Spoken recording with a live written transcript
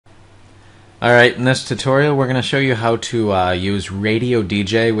Alright, in this tutorial we're going to show you how to use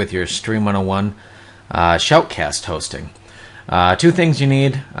RadioDJ with your Stream 101 Shoutcast hosting. Two things you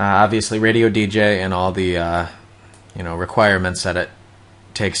need, obviously RadioDJ and all the requirements that it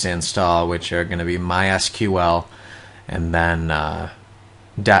takes to install, which are going to be MySQL and then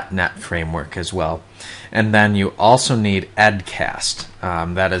 .NET framework as well. And then you also need Edcast.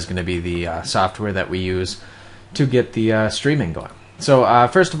 That is going to be the software that we use to get the streaming going. So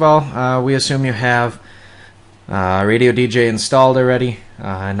first of all, we assume you have RadioDJ installed already.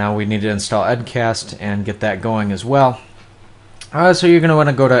 Now we need to install Edcast and get that going as well. So you're going to want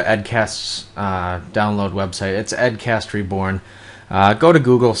to go to Edcast's download website. It's Edcast-reborn. Go to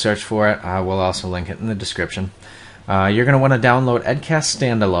Google, search for it. We'll also link it in the description. You're going to want to download Edcast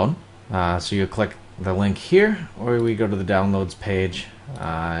standalone. So you click the link here, or we go to the downloads page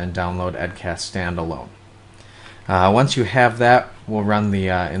and download Edcast standalone. Once you have that, we'll run the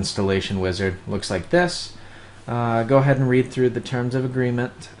installation wizard. Looks like this. Go ahead and read through the terms of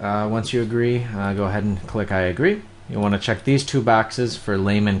agreement. Once you agree, go ahead and click I agree. You'll want to check these two boxes for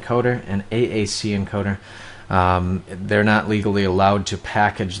LAME encoder and AAC encoder. They're not legally allowed to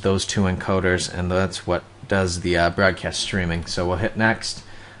package those two encoders, and that's what does the broadcast streaming. So we'll hit next,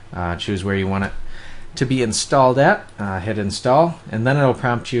 choose where you want it to be installed at, hit install, and then it'll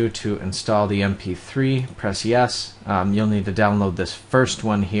prompt you to install the MP3. Press yes. You'll need to download this first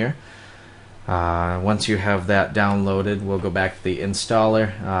one here. Once you have that downloaded, we'll go back to the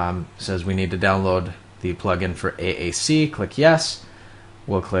installer. Says we need to download the plugin for AAC. Click yes.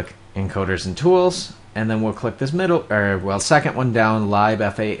 We'll click encoders and tools, and then we'll click this second one down, live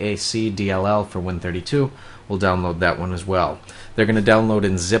FAAC DLL for Win32. We'll download that one as well. They're going to download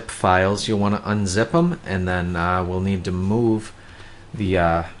in zip files. You'll want to unzip them, and then we'll need to move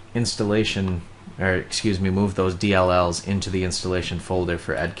the installation, move those DLLs into the installation folder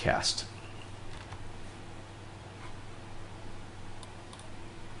for Edcast.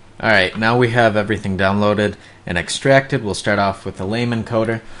 Alright, now we have everything downloaded and extracted. We'll start off with the LAME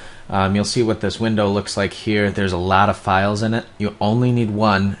encoder. You'll see what this window looks like here. There's a lot of files in it. You only need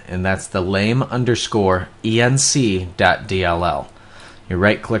one, and that's the lame_enc.dll. You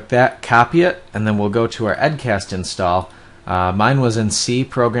right click that, copy it, and then we'll go to our Edcast install. Mine was in C,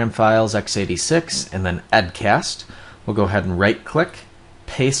 program files, x86, and then Edcast. We'll go ahead and right click,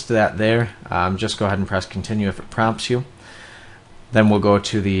 paste that there. Just go ahead and press continue if it prompts you. Then we'll go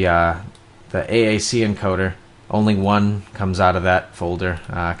to the AAC encoder. Only one comes out of that folder.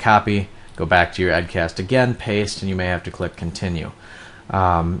 Copy, go back to your Edcast again, paste, and you may have to click continue.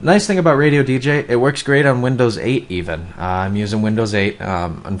 Nice thing about RadioDJ, it works great on Windows 8 even. I'm using Windows 8.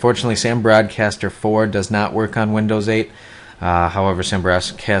 Unfortunately, Sam Broadcaster 4 does not work on Windows 8. However, Sam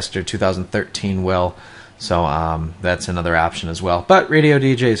Broadcaster 2013 will. So that's another option as well. But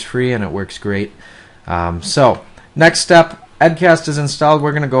RadioDJ is free and it works great. So next step, Edcast is installed.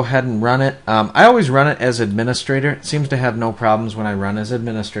 We're going to go ahead and run it. I always run it as administrator. It seems to have no problems when I run as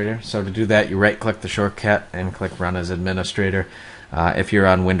administrator. So to do that, you right-click the shortcut and click Run as Administrator. If you're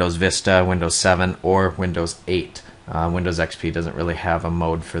on Windows Vista, Windows 7, or Windows 8. Windows XP doesn't really have a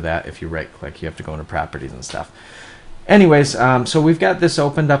mode for that. If you right-click, you have to go into Properties and stuff. Anyways, so we've got this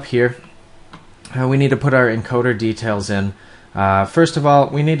opened up here. We need to put our encoder details in. First of all,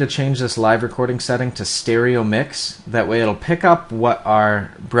 we need to change this live recording setting to stereo mix. That way it'll pick up what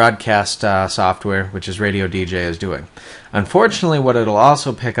our broadcast software, which is RadioDJ, is doing. Unfortunately, what it'll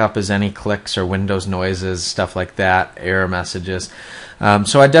also pick up is any clicks or Windows noises, stuff like that, error messages.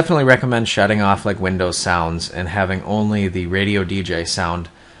 So I definitely recommend shutting off like Windows sounds and having only the RadioDJ sound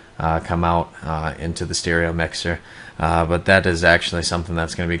come out into the stereo mixer. But that is actually something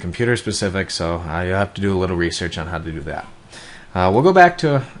that's going to be computer specific, so you'll have to do a little research on how to do that. We'll go back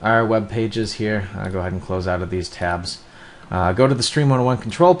to our web pages here. Go ahead and close out of these tabs. Go to the Stream 101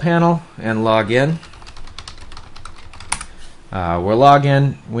 control panel and log in. We're logged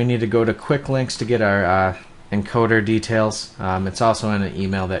in. We need to go to quick links to get our encoder details. It's also in an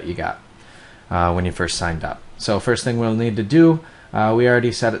email that you got when you first signed up. So first thing we'll need to do, we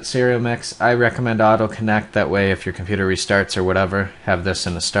already set it stereo mix. I recommend AutoConnect. That way if your computer restarts or whatever, have this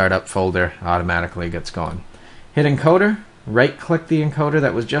in a startup folder, automatically gets going. Hit encoder. Right-click the encoder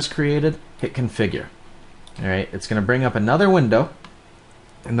that was just created, hit configure. Alright, it's going to bring up another window.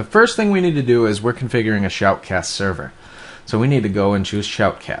 And the first thing we need to do is we're configuring a Shoutcast server. So we need to go and choose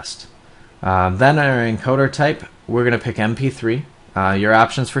Shoutcast. Then our encoder type, we're going to pick MP3. Your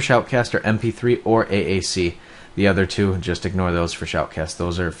options for Shoutcast are MP3 or AAC. The other two, just ignore those for Shoutcast.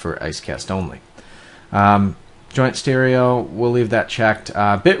 Those are for Icecast only. Joint stereo, we'll leave that checked.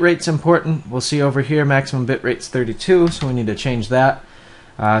 Bit rate's important. We'll see over here, maximum bit rate's 32, so we need to change that.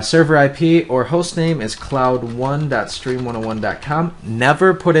 Server IP or host name is cloud1.stream101.com.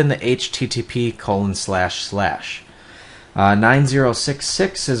 Never put in the http://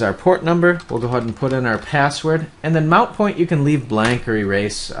 9066 is our port number. We'll go ahead and put in our password. And then mount point you can leave blank or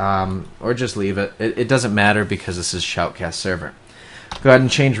erase, or just leave it. It doesn't matter because this is Shoutcast server. Go ahead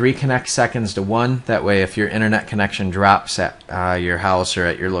and change reconnect seconds to 1. That way if your internet connection drops at your house or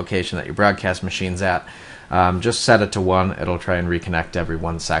at your location that your broadcast machine's at, just set it to 1. It'll try and reconnect every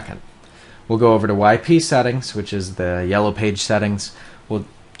 1 second. We'll go over to YP settings, which is the yellow page settings. We'll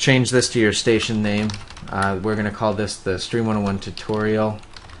change this to your station name. We're going to call this the Stream 101 tutorial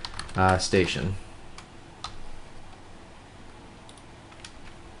station.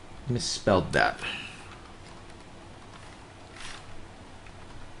 Misspelled that.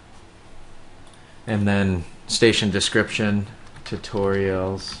 And then station description,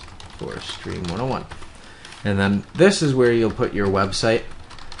 tutorials for Stream 101. And then this is where you'll put your website.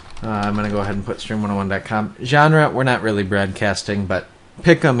 I'm going to go ahead and put stream101.com. Genre, we're not really broadcasting, but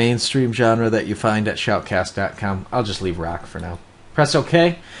pick a mainstream genre that you find at shoutcast.com. I'll just leave rock for now. Press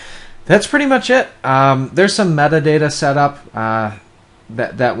OK. That's pretty much it. There's some metadata set up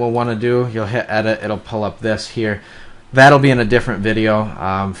that we'll want to do. You'll hit edit. It'll pull up this here. That'll be in a different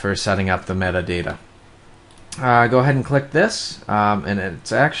video for setting up the metadata. Go ahead and click this, and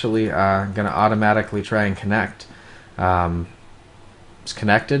it's actually going to automatically try and connect. It's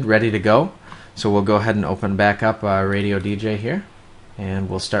connected, ready to go. So we'll go ahead and open back up RadioDJ here, and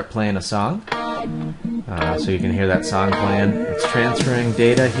we'll start playing a song. So you can hear that song playing. It's transferring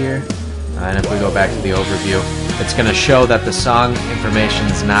data here, and if we go back to the overview, it's going to show that the song information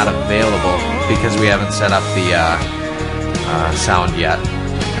is not available because we haven't set up the sound yet,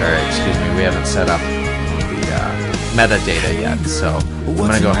 or excuse me, we haven't set up the metadata yet. So I'm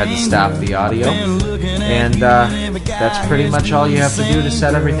going to go ahead and stop the audio, and that's pretty much all you have to do to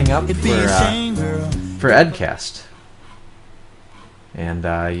set everything up for Edcast, and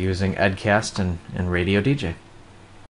using Edcast and RadioDJ.